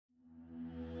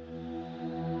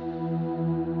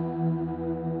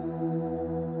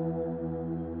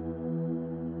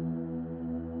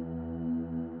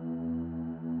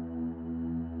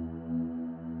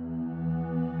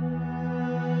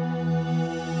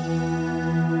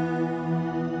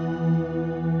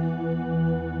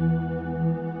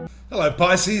Hello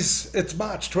Pisces, it's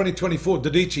March 2024,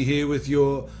 Dodici here with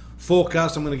your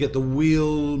forecast. I'm going to get the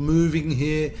wheel moving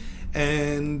here,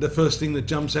 and the first thing that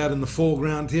jumps out in the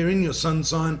foreground here in your sun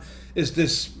sign is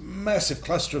this massive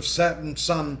cluster of Saturn,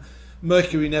 Sun,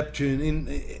 Mercury, Neptune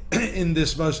in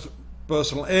this most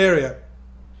personal area.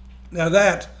 Now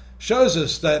that shows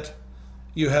us that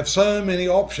you have so many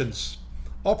options.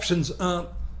 Options aren't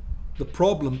the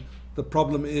problem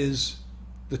is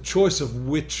the choice of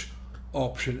which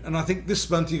option. And I think this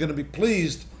month you're going to be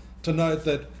pleased to note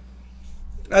that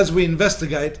as we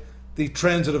investigate the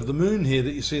transit of the moon here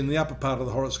that you see in the upper part of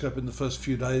the horoscope in the first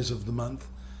few days of the month,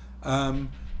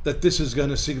 that this is going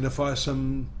to signify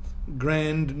some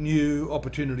grand new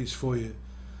opportunities for you.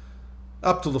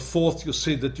 Up to the 4th, you'll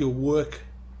see that your work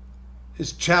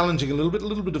is challenging a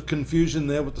little bit of confusion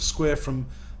there with the square from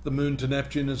the moon to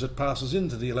Neptune as it passes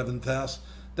into the 11th house,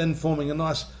 then forming a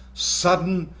nice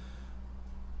sudden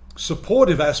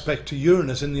supportive aspect to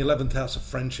Uranus in the 11th house of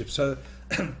friendship. So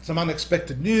some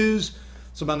unexpected news,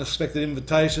 some unexpected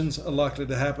invitations are likely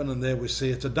to happen, and there we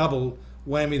see it's a double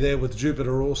whammy there with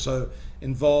Jupiter also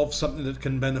involved, something that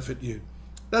can benefit you.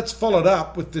 That's followed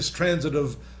up with this transit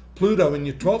of Pluto in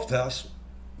your 12th house,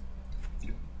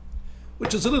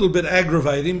 which is a little bit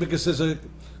aggravating because there's a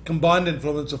combined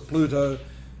influence of Pluto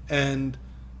and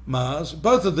Mars.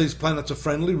 Both of these planets are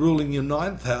friendly, ruling your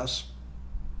 9th house.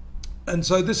 And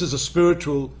so this is a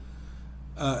spiritual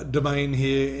domain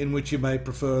here in which you may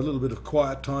prefer a little bit of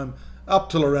quiet time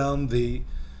up till around the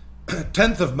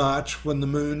 10th of March, when the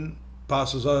moon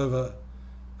passes over,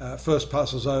 first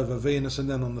passes over Venus, and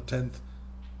then on the 10th,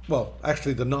 well,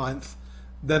 actually the 9th,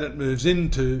 then it moves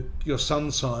into your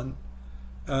sun sign.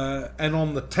 And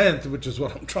on the 10th, which is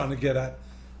what I'm trying to get at,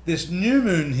 this new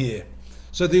moon here.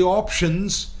 So the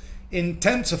options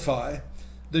intensify.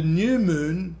 The new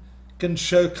moon can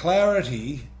show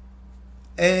clarity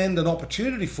and an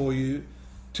opportunity for you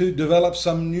to develop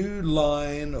some new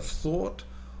line of thought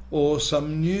or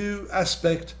some new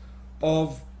aspect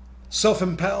of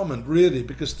self-empowerment, really,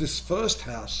 because this first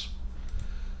house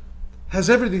has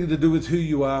everything to do with who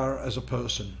you are as a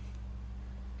person.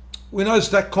 We notice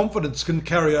that confidence can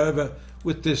carry over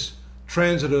with this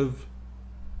transit of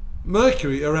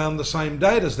Mercury around the same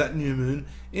date as that new moon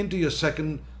into your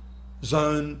second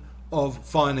zone of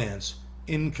finance,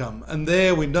 income. And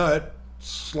there we note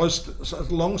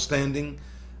long-standing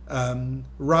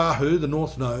Rahu, the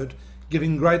North Node,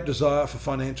 giving great desire for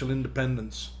financial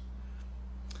independence.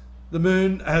 The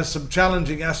moon has some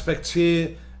challenging aspects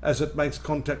here as it makes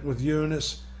contact with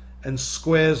Uranus and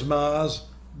squares Mars.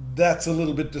 That's a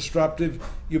little bit disruptive.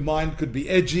 Your mind could be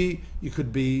edgy, you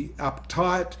could be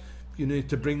uptight, you need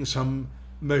to bring some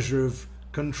measure of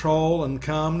control and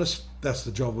calmness. That's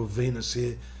the job of Venus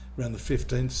here around the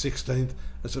 15th, 16th,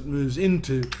 as it moves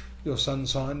into your sun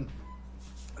sign.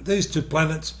 These two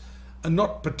planets are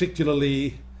not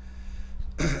particularly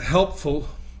helpful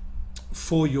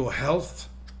for your health.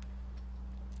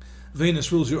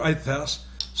 Venus rules your 8th house,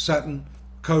 Saturn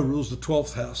co-rules the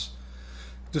 12th house,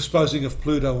 disposing of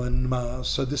Pluto and Mars.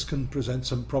 So this can present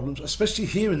some problems, especially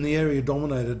here in the area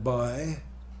dominated by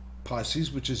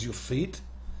Pisces, which is your feet.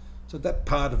 So that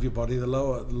part of your body, the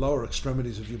lower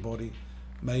extremities of your body,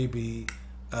 may be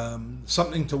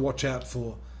something to watch out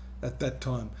for at that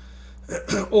time.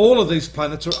 All of these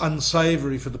planets are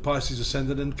unsavory for the Pisces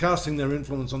ascendant and casting their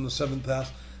influence on the 7th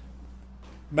house,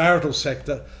 marital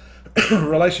sector,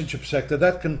 relationship sector.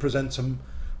 That can present some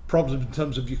problems in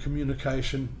terms of your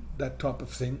communication, that type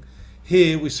of thing.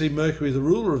 Here we see Mercury, the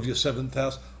ruler of your 7th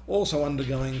house, also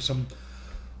undergoing some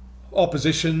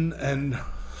opposition and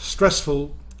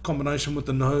stressful combination with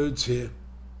the nodes here.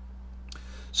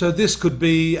 So this could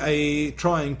be a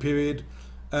trying period.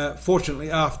 Fortunately,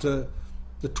 after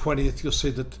the 20th, you'll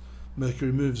see that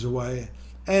Mercury moves away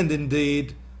and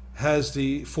indeed has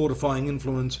the fortifying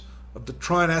influence of the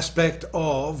trine aspect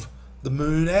of the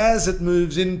moon as it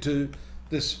moves into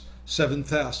this 7th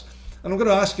house. And I'm going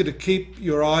to ask you to keep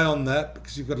your eye on that,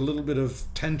 because you've got a little bit of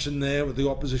tension there with the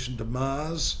opposition to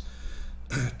Mars,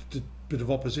 a bit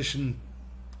of opposition,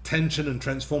 tension and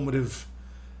transformative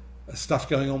stuff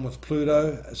going on with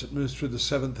Pluto as it moves through the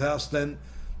 7th house then,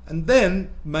 and then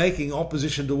making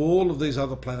opposition to all of these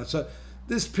other planets. So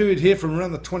this period here from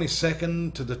around the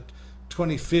 22nd to the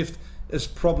 25th is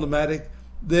problematic.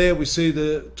 There we see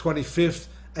the 25th,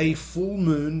 a full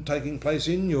moon taking place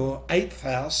in your 8th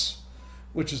house,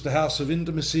 which is the house of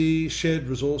intimacy, shared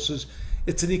resources.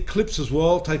 It's an eclipse as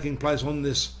well taking place on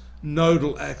this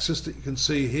nodal axis that you can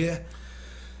see here.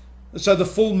 So the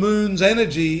full moon's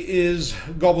energy is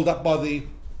gobbled up by the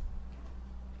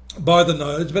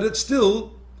nodes, but it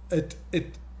still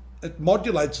it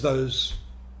modulates those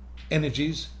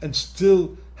energies and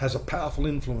still has a powerful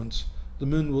influence. The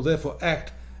moon will therefore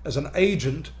act as an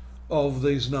agent of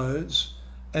these nodes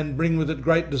and bring with it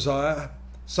great desire,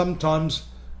 sometimes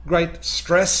great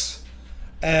stress,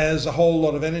 as a whole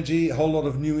lot of energy, a whole lot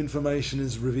of new information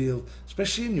is revealed,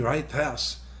 especially in your 8th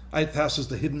house. 8th house is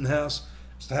the hidden house.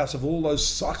 It's the house of all those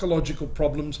psychological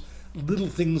problems. Little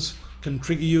things can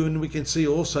trigger you, and we can see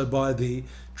also by the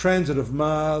transit of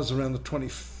Mars around the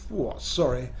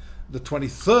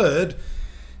 23rd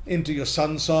into your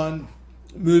sun sign,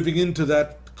 moving into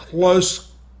that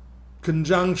close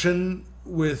conjunction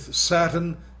with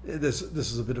Saturn. This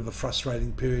is a bit of a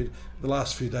frustrating period, the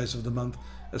last few days of the month,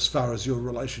 as far as your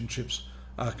relationships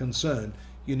are concerned.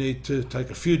 You need to take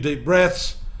a few deep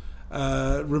breaths,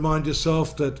 remind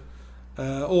yourself that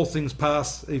all things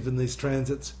pass, even these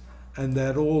transits, and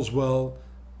that all's well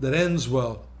that ends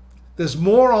well. There's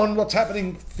more on what's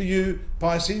happening for you,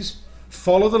 Pisces.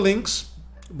 Follow the links.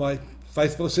 My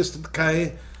faithful assistant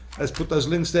Kay has put those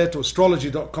links there to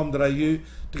astrology.com.au to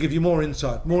give you more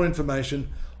insight, more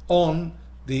information on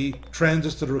the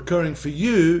transits that are occurring for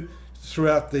you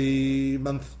throughout the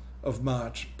month of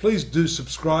March. Please do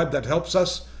subscribe, that helps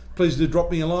us. Please do drop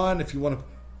me a line if you want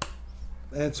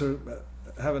to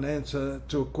have an answer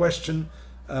to a question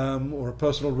or a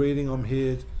personal reading. I'm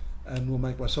here and will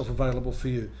make myself available for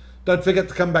you. Don't forget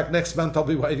to come back next month. I'll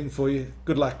be waiting for you.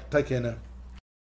 Good luck. Take care now.